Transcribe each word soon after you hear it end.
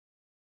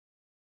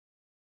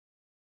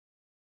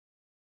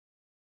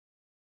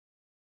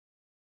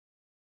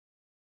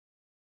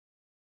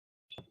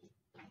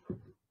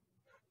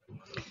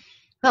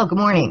Well, good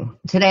morning.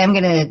 Today I'm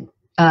going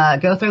to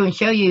go through and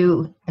show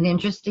you an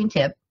interesting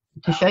tip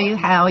to show you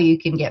how you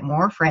can get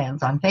more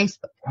friends on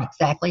Facebook and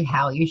exactly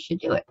how you should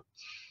do it.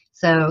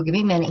 So give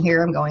me a minute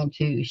here. I'm going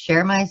to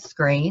share my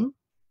screen.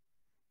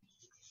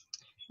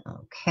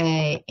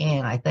 Okay,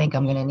 and I think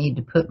I'm going to need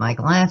to put my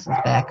glasses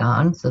back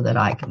on so that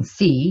I can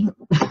see.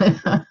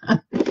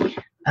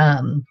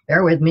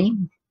 Bear with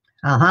me.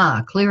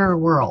 Aha, clearer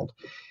world.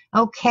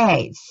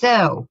 Okay,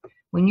 so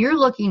when you're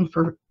looking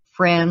for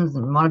friends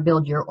and want to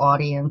build your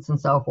audience and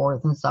so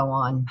forth and so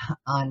on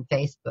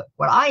Facebook,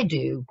 what I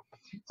do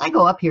is I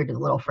go up here to the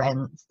little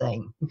friends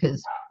thing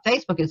because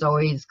Facebook is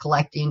always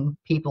collecting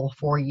people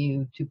for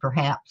you to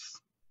perhaps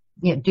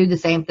do the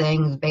same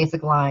things,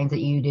 basic lines that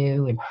you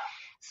do, and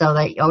so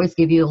they always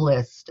give you a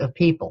list of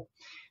people.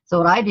 So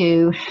what I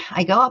do,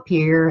 I go up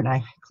here and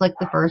I click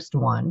the first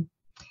one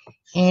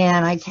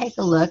and I take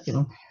a look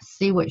and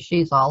see what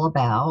she's all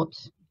about.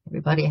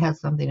 Everybody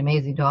has something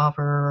amazing to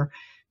offer.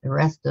 The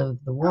rest of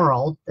the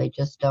world, they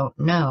just don't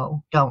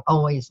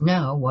always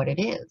know what it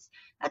is.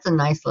 That's a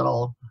nice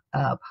little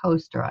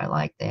poster. I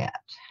like that.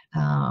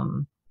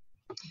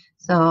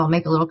 So I'll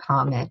make a little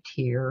comment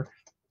here.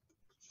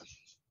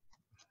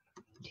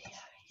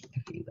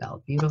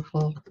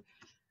 Beautiful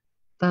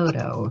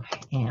photo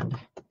and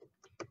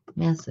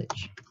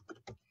message.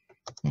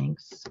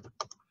 Thanks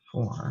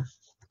for,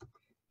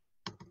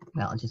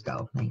 well, just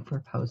go, thanks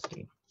for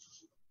posting.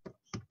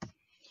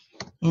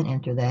 And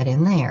enter that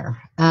in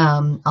there.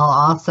 I'll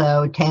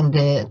also tend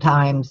to at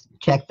times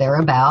check their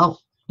about,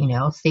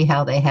 see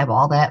how they have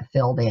all that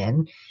filled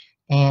in.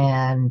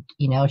 And,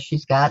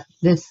 she's got,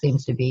 this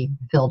seems to be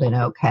filled in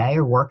okay,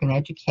 or work and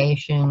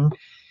education,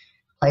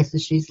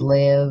 places she's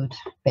lived,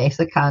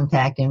 basic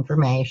contact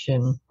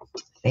information,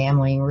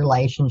 family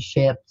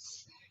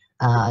relationships,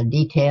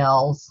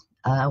 details,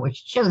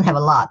 which she doesn't have a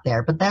lot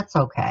there, but that's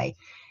okay.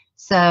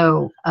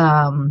 So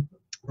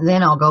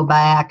then I'll go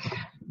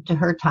back to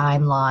her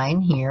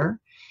timeline here,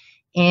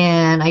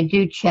 and I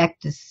do check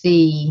to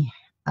see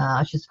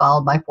she's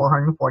followed by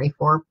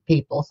 444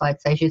 people, so I'd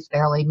say she's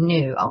fairly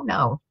new. Oh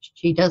no,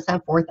 she does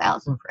have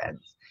 4,000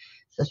 friends,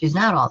 so she's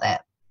not all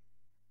that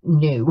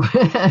new.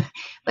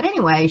 But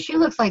anyway, she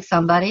looks like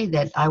somebody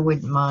that I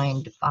wouldn't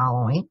mind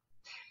following.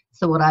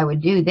 So what I would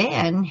do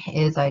then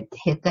is I'd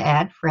hit the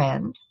add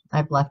friend.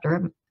 I've left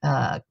her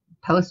a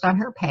post on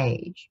her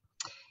page.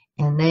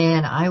 And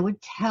then I would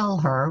tell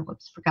her,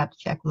 whoops, forgot to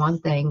check one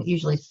thing. It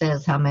usually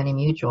says how many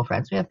mutual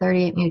friends. We have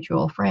 38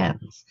 mutual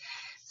friends.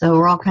 So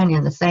we're all kind of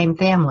in the same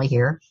family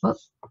here.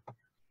 Whoops.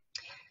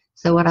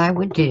 So what I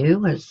would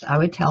do is I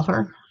would tell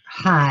her,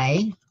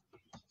 hi,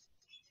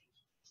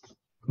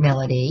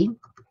 Melody.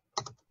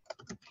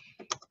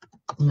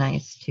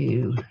 Nice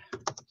to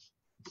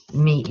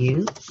meet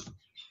you.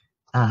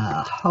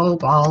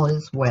 Hope all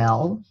is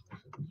well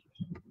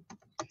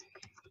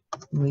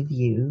with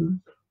you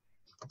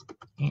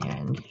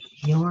and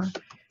your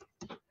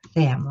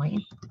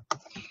family.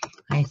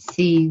 I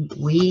see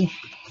we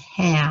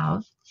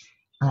have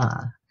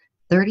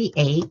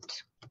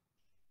 38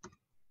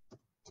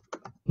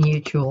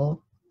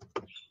 mutual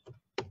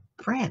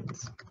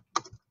friends.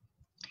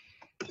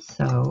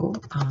 So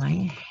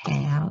I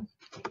have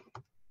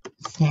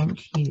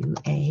sent you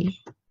a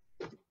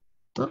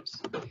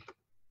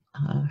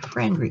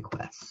friend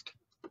request.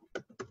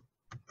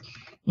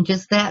 And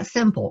just that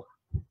simple.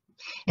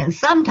 And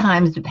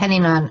sometimes,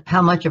 depending on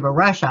how much of a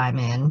rush I'm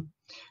in,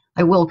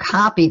 I will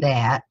copy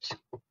that.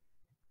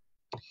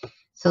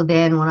 So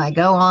then when I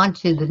go on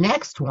to the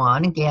next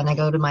one, again, I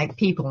go to my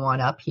people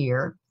one up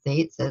here.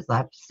 See, it says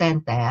I've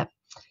sent that.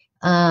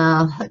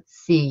 Let's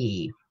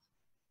see.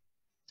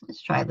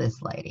 Let's try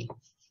this lady.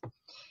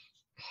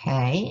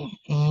 Okay,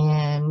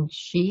 and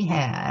she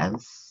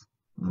has,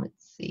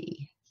 let's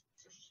see.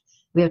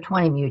 We have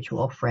 20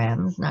 mutual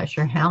friends. Not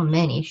sure how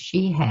many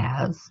she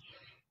has.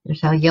 There's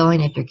how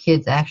yelling at your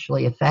kids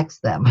actually affects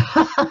them.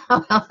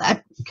 Well,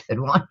 that's a good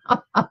one.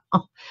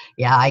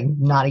 Yeah, I'm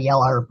not a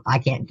yeller. I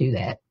can't do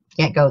that.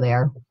 Can't go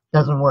there.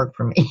 Doesn't work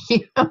for me.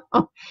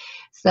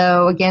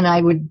 So again, I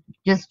would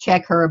just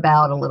check her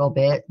about a little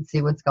bit and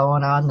see what's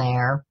going on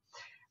there.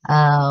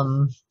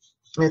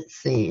 Let's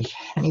see.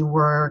 Any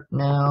work?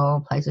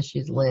 No. Places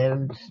she's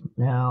lived?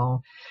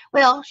 No.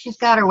 Well, she's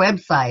got her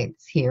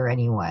websites here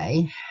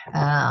anyway.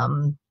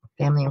 Family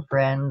and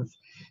friends.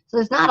 So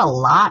there's not a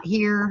lot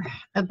here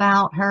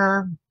about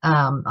her.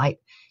 I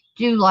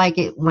do like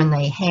it when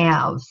they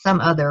have some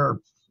other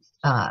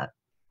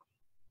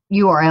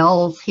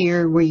URLs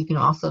here where you can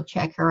also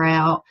check her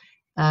out.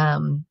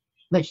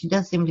 But she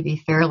does seem to be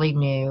fairly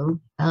new.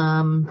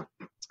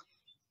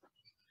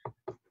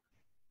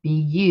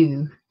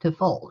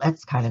 Beautiful.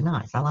 That's kind of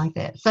nice. I like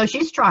that. So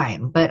she's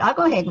trying, but I'll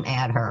go ahead and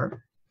add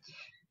her.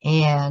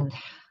 And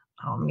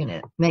I'm going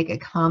to make a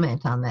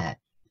comment on that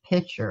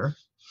picture.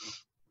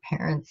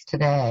 Parents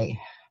today.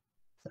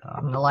 So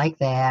I'm going to like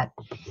that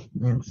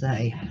and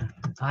say,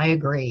 I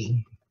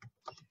agree.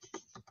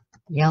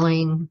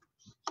 Yelling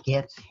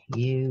gets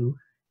you.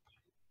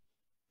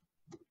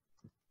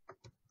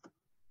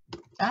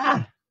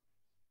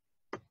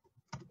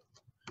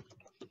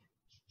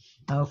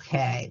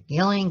 Okay,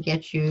 dealing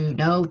gets you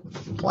no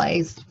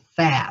place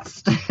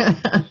fast.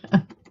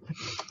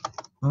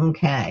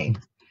 Okay,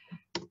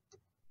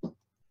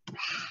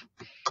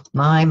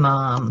 my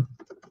mom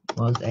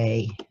was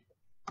a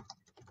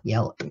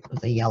yeller.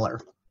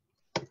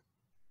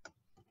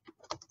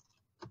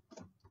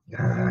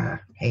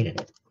 Hated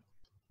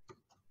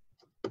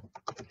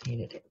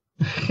it.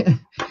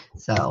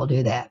 So I'll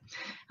do that.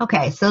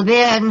 Okay, so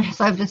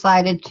I've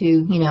decided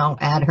to,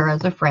 add her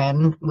as a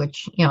friend,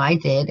 which, I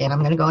did, and I'm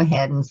going to go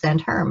ahead and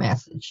send her a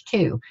message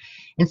too.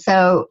 And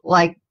so,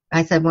 like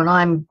I said, when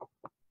I'm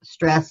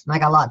stressed and I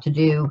got a lot to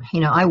do,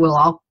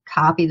 I'll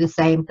copy the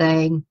same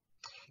thing,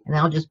 and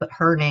I'll just put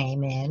her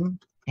name in,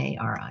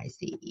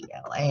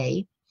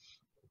 Aricela.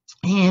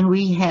 And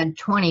we had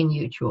 20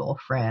 mutual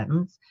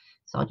friends.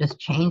 So I'll just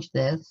change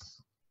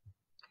this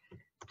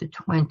to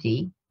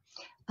 20.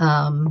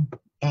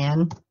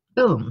 And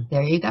boom,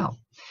 there you go.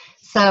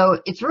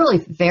 So it's really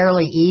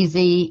fairly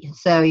easy.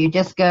 So you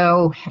just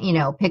go,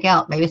 pick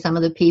out maybe some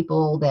of the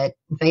people that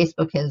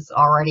Facebook has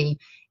already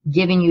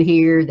given you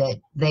here that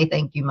they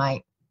think you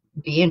might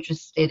be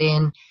interested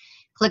in.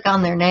 Click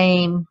on their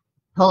name,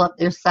 pull up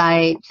their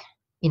site,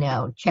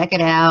 check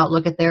it out,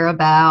 look at their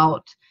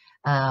about,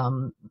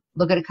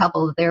 look at a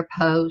couple of their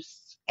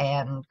posts,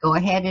 and go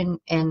ahead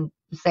and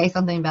say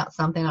something about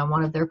something on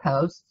one of their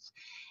posts,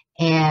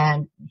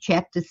 and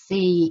check to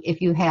see if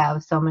you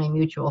have so many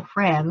mutual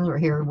friends. Or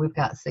here we've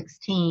got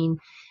 16.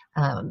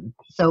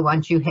 So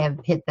once you have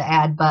hit the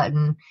add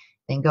button,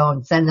 then go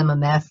and send them a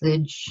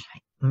message,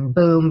 and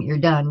boom, you're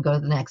done. Go to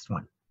the next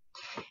one.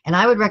 And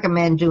I would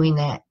recommend doing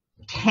that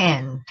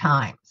 10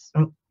 times.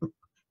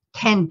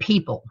 10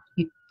 people.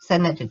 You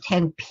send that to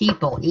 10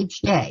 people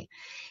each day.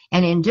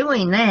 And in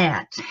doing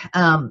that,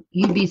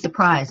 you'd be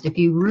surprised if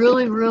you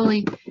really,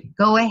 really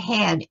go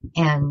ahead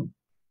and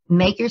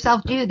make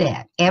yourself do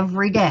that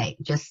every day,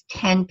 just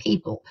 10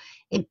 people.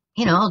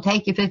 It'll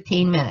take you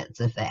 15 minutes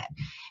if that.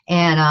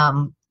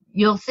 And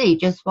you'll see,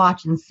 just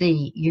watch and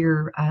see,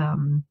 your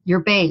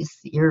base,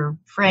 your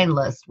friend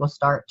list will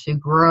start to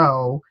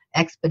grow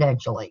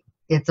exponentially.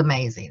 It's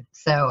amazing.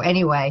 So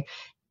anyway,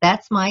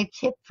 that's my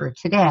tip for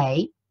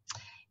today.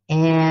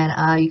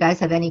 And you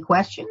guys have any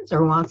questions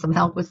or want some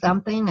help with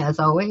something, as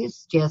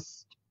always,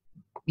 just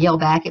yell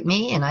back at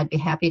me and I'd be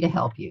happy to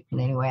help you in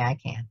any way I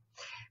can.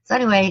 So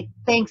anyway,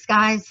 thanks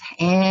guys,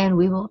 and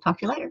we will talk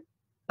to you later.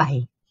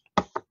 Bye.